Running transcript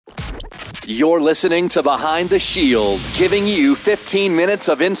You're listening to Behind the Shield, giving you 15 minutes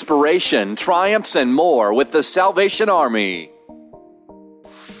of inspiration, triumphs, and more with the Salvation Army.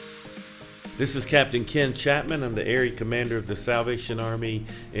 This is Captain Ken Chapman. I'm the Area Commander of the Salvation Army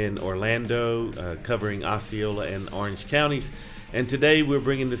in Orlando, covering Osceola and Orange counties. And today we're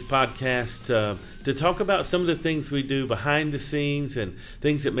bringing this podcast to talk about some of the things we do behind the scenes and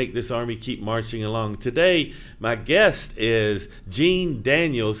things that make this Army keep marching along. Today, my guest is Gene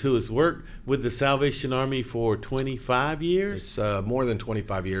Daniels, who has worked with the Salvation Army for 25 years. It's more than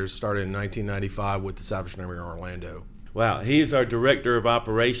 25 years. Started in 1995 with the Salvation Army in Orlando. Wow, he is our Director of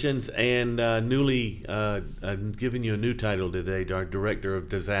Operations and newly giving you a new title today, our Director of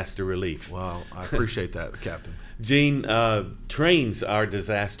Disaster Relief. Wow, I appreciate that, Captain. Gene trains our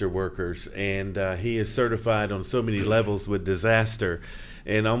disaster workers, and he is certified on so many levels with disaster.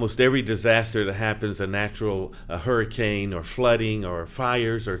 And almost every disaster that happens, a hurricane or flooding or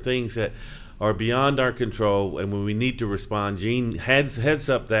fires or things that are beyond our control, and when we need to respond, Gene heads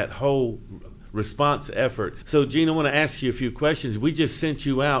up that whole response effort. So, Gene, I want to ask you a few questions. We just sent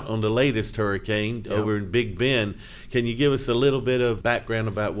you out on the latest hurricane over in Big Bend. Can you give us a little bit of background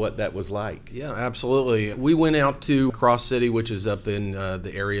about what that was like? Yeah, absolutely. We went out to Cross City, which is up in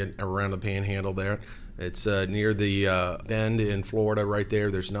the area around the Panhandle there. It's near the Bend in Florida right there.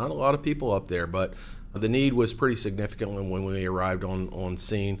 There's not a lot of people up there, but the need was pretty significant when we arrived on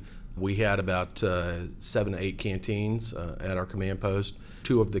scene. We had about 7 to 8 canteens at our command post.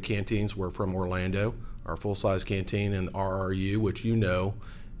 2 of the canteens were from Orlando, our full-size canteen, and the RRU, which you know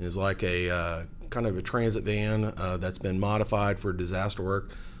is like a kind of a transit van that's been modified for disaster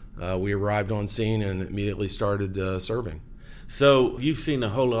work. We arrived on scene and immediately started serving. So you've seen a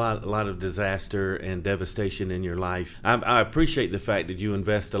whole lot of disaster and devastation in your life. I appreciate the fact that you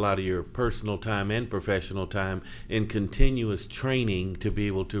invest a lot of your personal time and professional time in continuous training to be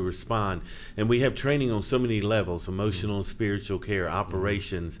able to respond. And we have training on so many levels: emotional and spiritual care,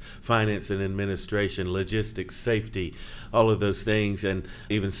 operations, finance and administration, logistics, safety, all of those things, and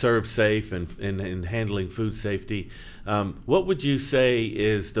even serve safe and handling food safety. What would you say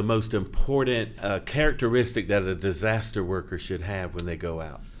is the most important characteristic that a disaster worker should have when they go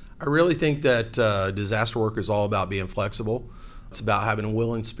out? I really think that disaster work is all about being flexible. It's about having a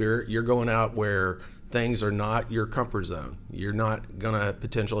willing spirit. You're going out where things are not your comfort zone. You're not going to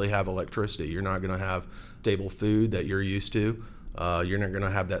potentially have electricity. You're not going to have stable food that you're used to. You're not going to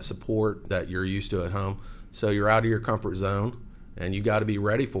have that support that you're used to at home. So you're out of your comfort zone. And you got to be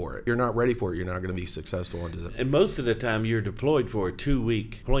ready for it. If you're not ready for it, you're not going to be successful. And most of the time, you're deployed for a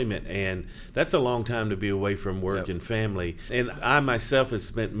 2-week deployment, and that's a long time to be away from work and family. And I myself have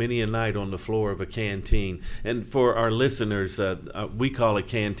spent many a night on the floor of a canteen. And for our listeners, we call a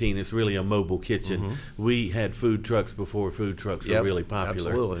canteen, it's really a mobile kitchen. Mm-hmm. We had food trucks before food trucks were really popular.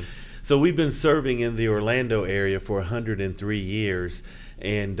 Absolutely. So we've been serving in the Orlando area for 103 years.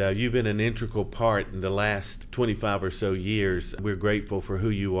 And you've been an integral part in the last 25 or so years. We're grateful for who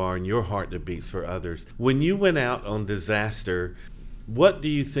you are and your heart that beats for others. When you went out on disaster, what do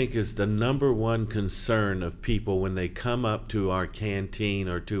you think is the number one concern of people when they come up to our canteen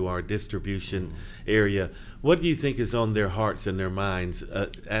or to our distribution area? What do you think is on their hearts and their minds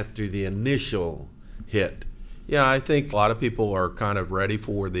after the initial hit? Yeah, I think a lot of people are kind of ready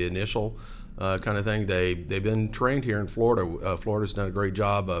for the initial kind of thing. They've been trained here in Florida. Florida's done a great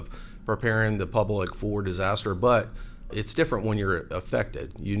job of preparing the public for disaster, but it's different when you're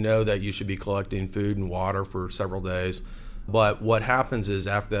affected. You know that you should be collecting food and water for several days, but what happens is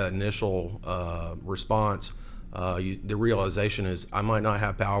after that initial response, the realization is I might not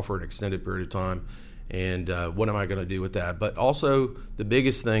have power for an extended period of time, and what am I going to do with that? But also the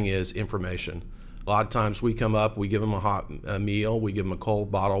biggest thing is information. A lot of times we come up, we give them a hot meal, we give them a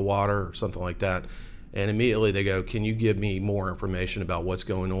cold bottle of water or something like that, and immediately they go, can you give me more information about what's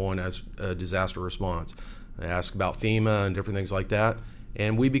going on as a disaster response? They ask about FEMA and different things like that,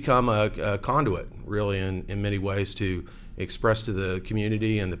 and we become a conduit, really, in many ways to express to the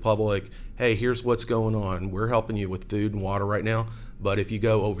community and the public, hey, here's what's going on. We're helping you with food and water right now, but if you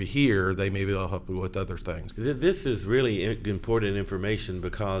go over here, maybe they'll help you with other things. This is really important information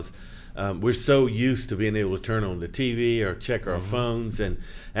because we're so used to being able to turn on the TV or check our phones, and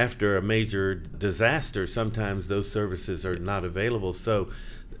after a major disaster, sometimes those services are not available. So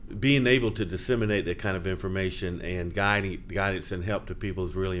being able to disseminate that kind of information and guidance and help to people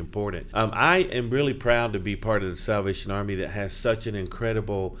is really important. I am really proud to be part of the Salvation Army that has such an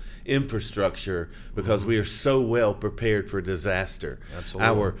incredible infrastructure because we are so well prepared for disaster.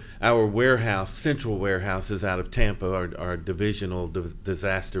 Absolutely. Our warehouse, central warehouse, is out of Tampa, our divisional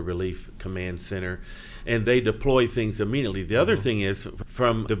disaster relief command center. and they deploy things immediately. The other thing is,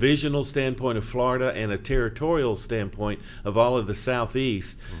 from divisional standpoint of Florida and a territorial standpoint of all of the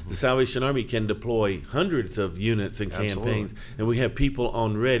Southeast, the Salvation Army can deploy hundreds of units and campaigns, and we have people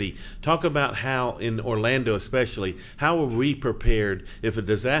on ready. Talk about how, in Orlando especially, how are we prepared if a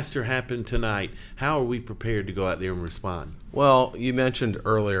disaster happened tonight? How are we prepared to go out there and respond? Well, you mentioned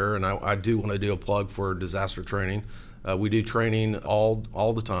earlier, and I do want to do a plug for disaster training. We do training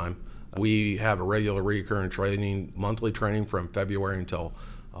all the time. We have a regular recurring training, monthly training from February until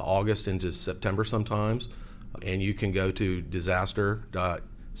August into September sometimes. And you can go to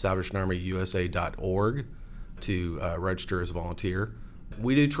disaster.salvationarmyusa.org to register as a volunteer.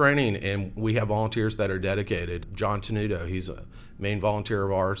 We do training, and we have volunteers that are dedicated. John Tenuto, he's a main volunteer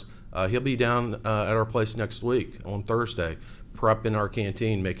of ours. He'll be down at our place next week on Thursday, prepping our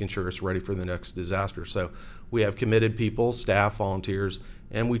canteen, making sure it's ready for the next disaster. So we have committed people, staff, volunteers,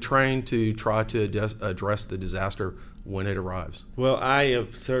 and we train to try to address the disaster when it arrives. Well, I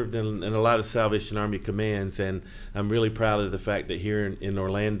have served in a lot of Salvation Army commands, and I'm really proud of the fact that here in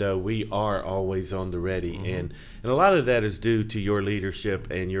Orlando, we are always on the ready. And a lot of that is due to your leadership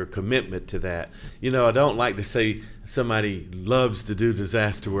and your commitment to that. You know, I don't like to say somebody loves to do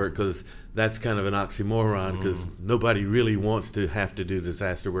disaster work, because that's kind of an oxymoron, because nobody really wants to have to do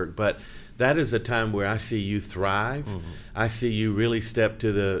disaster work. But that is a time where I see you thrive. I see you really step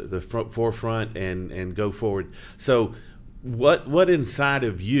to the forefront and go forward. So what inside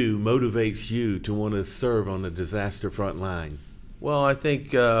of you motivates you to want to serve on the disaster front line? Well, I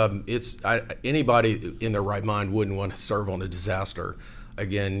think anybody in their right mind wouldn't want to serve on a disaster.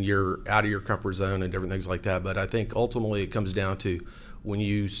 Again, you're out of your comfort zone and different things like that. But I think ultimately it comes down to when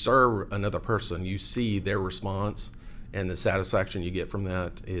you serve another person, you see their response, and the satisfaction you get from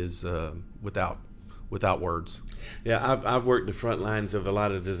that is without words. Yeah, I've worked the front lines of a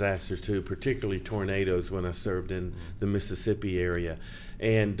lot of disasters too, particularly tornadoes when I served in the Mississippi area.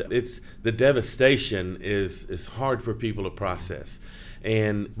 And it's the devastation is hard for people to process.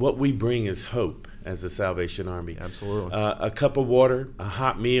 And what we bring is hope as the Salvation Army. Absolutely. A cup of water, a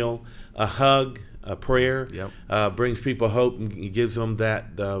hot meal, a hug, a prayer, brings people hope and gives them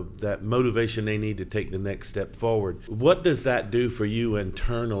that motivation they need to take the next step forward. What does that do for you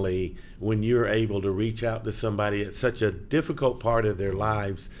internally when you're able to reach out to somebody at such a difficult part of their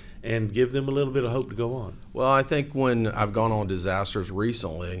lives and give them a little bit of hope to go on? Well, I think when I've gone on disasters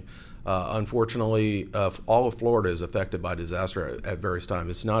recently, unfortunately, all of Florida is affected by disaster at various times.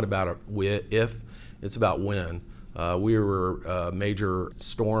 It's not about if, it's about when. We were major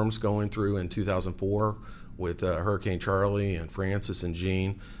storms going through in 2004 with Hurricane Charlie and Francis and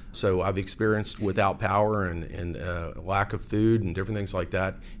Gene. So I've experienced without power and lack of food and different things like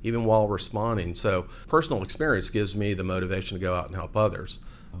that, even while responding. So personal experience gives me the motivation to go out and help others.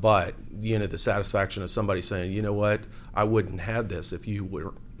 But, you know, the satisfaction of somebody saying, you know what, I wouldn't have this if you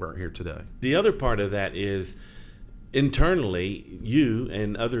weren't here today. The other part of that is, internally, you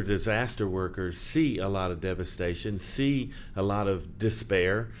and other disaster workers see a lot of devastation, see a lot of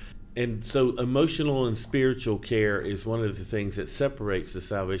despair. And so emotional and spiritual care is one of the things that separates the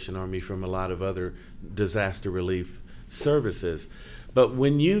Salvation Army from a lot of other disaster relief services. But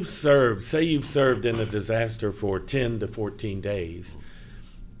when you've served, say you've served in a disaster for 10 to 14 days,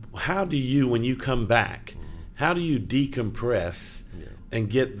 how do you, when you come back, how do you decompress and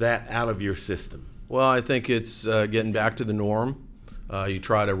get that out of your system? Well, I think it's getting back to the norm. You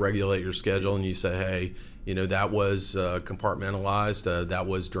try to regulate your schedule, and you say, hey, you know, that was compartmentalized. That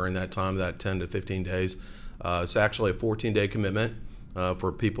was during that time, that 10 to 15 days. It's actually a 14-day commitment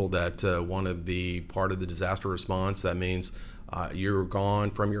for people that want to be part of the disaster response. That means you're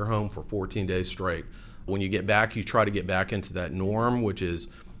gone from your home for 14 days straight. When you get back, you try to get back into that norm, which is,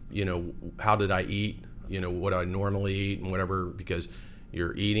 you know, how did I eat? You know, what I normally eat and whatever, because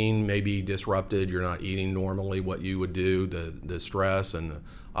your eating may be disrupted. You're not eating normally what you would do, the stress and the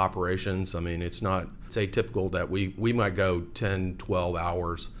operations. I mean, it's atypical that we might go 10, 12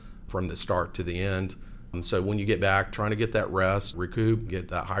 hours from the start to the end. So when you get back, trying to get that rest, recoup, get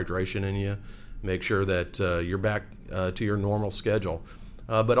that hydration in you, make sure that you're back to your normal schedule.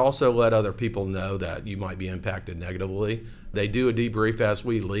 But also let other people know that you might be impacted negatively. They do a debrief as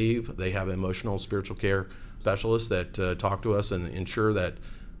we leave. They have emotional and spiritual care specialists that talk to us and ensure that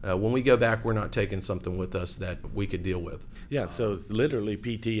when we go back, we're not taking something with us that we could deal with. Yeah, so it's literally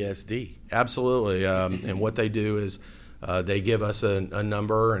PTSD. Absolutely. And what they do is they give us a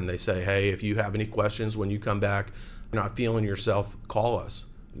number, and they say, hey, if you have any questions when you come back, you're not feeling yourself, call us.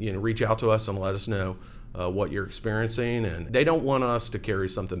 You know, reach out to us and let us know what you're experiencing. And they don't want us to carry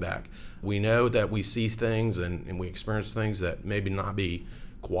something back. We know that we see things and we experience things that maybe not be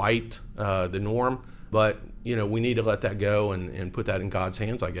quite the norm, But, we need to let that go and put that in God's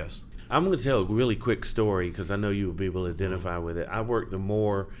hands, I guess. I'm going to tell a really quick story because I know you will be able to identify with it. I worked the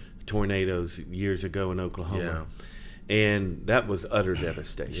Moore tornadoes years ago in Oklahoma. And that was utter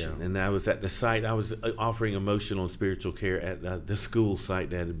devastation. Yeah. And I was at the site. I was offering emotional and spiritual care at the school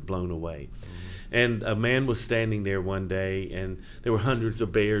site that had blown away. And a man was standing there one day, and there were hundreds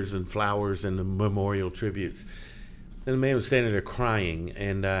of bears and flowers and the memorial tributes. And the man was standing there crying,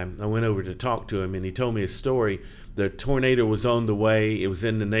 and I went over to talk to him, and he told me a story. The tornado was on the way. It was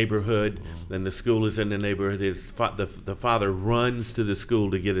in the neighborhood, and the school is in the neighborhood. The father runs to the school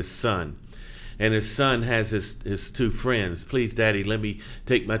to get his son. And his son has his two friends. Please, Daddy, let me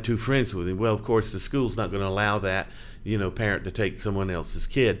take my two friends with him. Well, of course, the school's not going to allow that, parent to take someone else's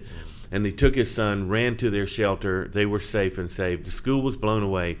kid. And he took his son, ran to their shelter. They were safe and saved. The school was blown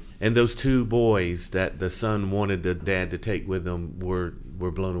away. And those two boys that the son wanted the dad to take with them were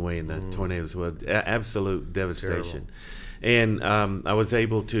blown away in the tornadoes. Well, absolute devastation. Terrible. And I was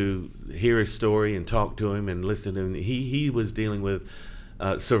able to hear his story and talk to him and listen to him. He was dealing with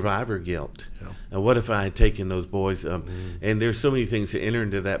survivor guilt. What if I had taken those boys? And there's so many things that enter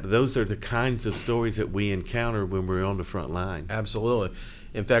into that. But those are the kinds of stories that we encounter when we're on the front line. Absolutely.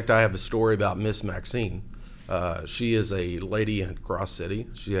 In fact, I have a story about Miss Maxine. She is a lady in Cross City.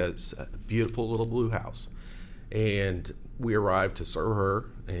 She has a beautiful little blue house. And we arrived to serve her.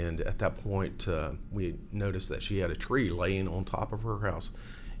 And at that point, we noticed that she had a tree laying on top of her house.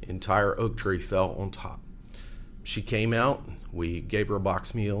 Entire oak tree fell on top. She came out. We gave her a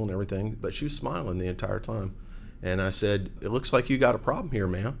box meal and everything. But she was smiling the entire time. And I said, "It looks like you got a problem here,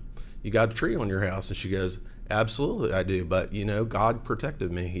 ma'am. You got a tree on your house." And she goes, "Absolutely, I do. But God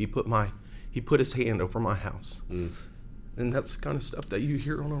protected me. He put his hand over my house." And that's the kind of stuff that you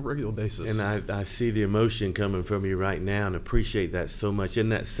hear on a regular basis. And I see the emotion coming from you right now and appreciate that so much. In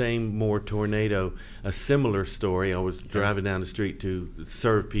that same Moore tornado, a similar story. I was driving down the street to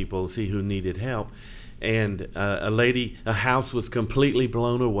serve people, see who needed help, and a house was completely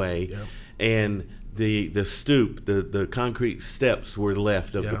blown away, and the stoop, the concrete steps were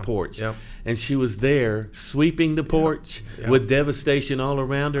left of the porch. And she was there sweeping the porch with devastation all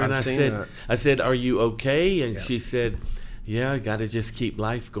around her. And I said, "Are you okay?" And she said, "Yeah, I got to just keep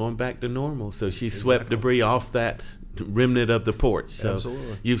life going back to normal." So she swept debris off that remnant of the porch. So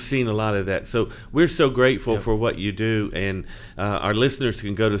Absolutely. You've seen a lot of that. So we're so grateful for what you do, and our listeners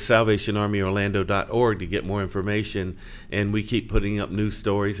can go to salvationarmyorlando.org to get more information, and we keep putting up new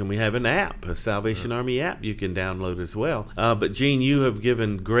stories, and we have an app, a Salvation Army app you can download as well. But Gene, you have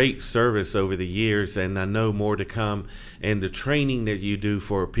given great service over the years, and I know more to come, and the training that you do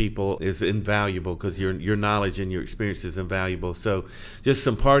for people is invaluable because your knowledge and your experience is invaluable. So just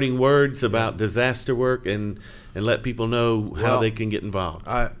some parting words about disaster work and let people know how they can get involved.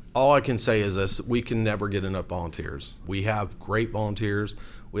 All I can say is this: we can never get enough volunteers. We have great volunteers.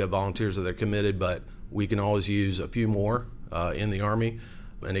 We have volunteers that are committed, but we can always use a few more in the Army.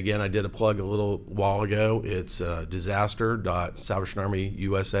 And again, I did a plug a little while ago. It's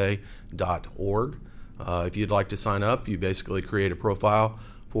disaster.salvationarmyusa.org. If you'd like to sign up, you basically create a profile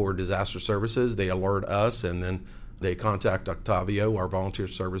for disaster services. They alert us, and then they contact Octavio, our volunteer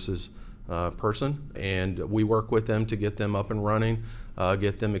services person, and we work with them to get them up and running,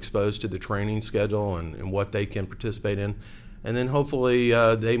 get them exposed to the training schedule and what they can participate in. And then hopefully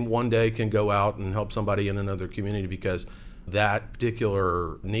they one day can go out and help somebody in another community, because that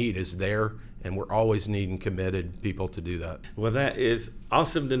particular need is there, and we're always needing committed people to do that. Well, that is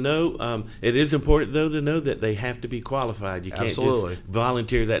awesome to know. It is important, though, to know that they have to be qualified. You can't Absolutely. just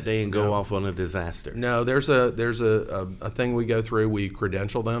volunteer that day and go off on a disaster. No, there's a thing we go through. We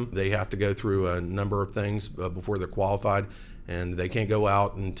credential them. They have to go through a number of things before they're qualified, and they can't go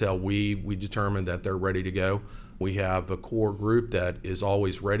out until we determine that they're ready to go. We have a core group that is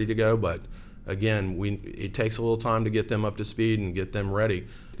always ready to go, but again, it takes a little time to get them up to speed and get them ready.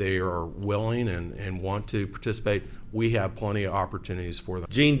 If they are willing and want to participate, we have plenty of opportunities for them.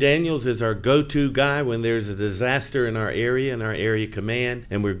 Gene Daniels is our go-to guy when there's a disaster in our area command,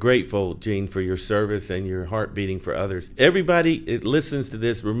 and we're grateful, Gene, for your service and your heart beating for others. Everybody that listens to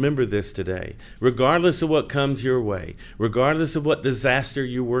this, remember this today. Regardless of what comes your way, regardless of what disaster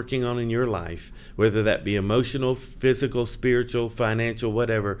you're working on in your life, whether that be emotional, physical, spiritual, financial,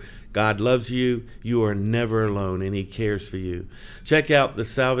 whatever, God loves you. You are never alone, and He cares for you. Check out the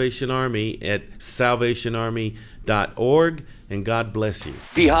Salvation Army at salvationarmy.org, and God bless you.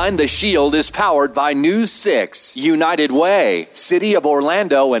 Behind the Shield is powered by News 6, United Way, City of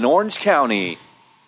Orlando and Orange County.